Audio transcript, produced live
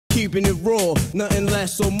keeping it raw, nothing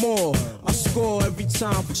less or more. I score every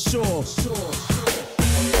time for sure.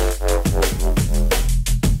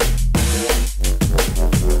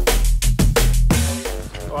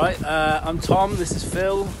 Alright, I'm Tom, this is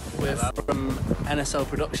Phil. We're from NSL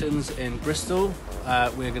Productions in Bristol.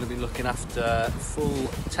 We're going to be looking after full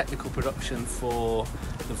technical production for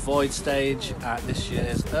the Void stage at this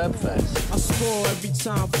year's Urbfest. I score every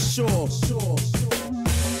time for sure.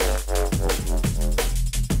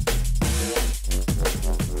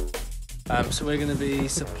 So we're going to be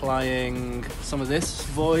supplying some of this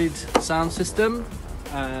Void sound system,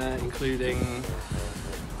 including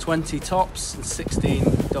 20 tops and 16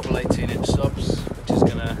 double 18-inch subs, which is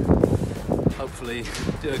going to hopefully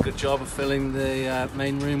do a good job of filling the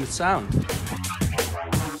main room with sound.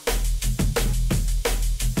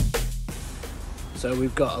 So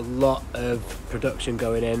we've got a lot of production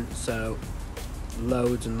going in, so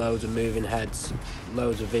loads and loads of moving heads,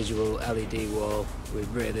 loads of visual LED wall. We're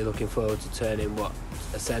really looking forward to turning what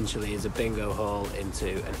essentially is a bingo hall into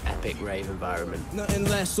an epic rave environment. Nothing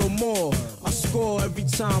less or more. I score every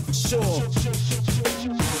time for sure.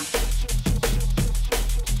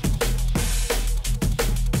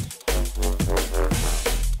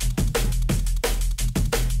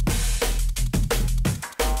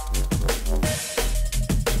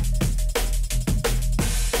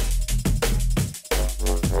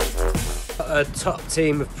 A top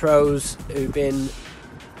team of pros who've been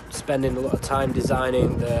spending a lot of time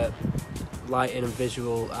designing the lighting and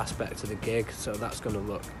visual aspects of the gig, so that's going to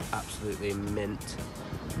look absolutely mint.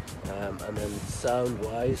 And then sound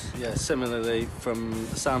wise, yeah, similarly from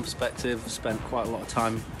the sound perspective, spent quite a lot of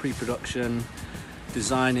time pre-production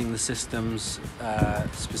designing the systems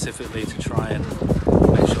specifically to try and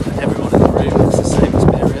make sure that everyone in the room is the same as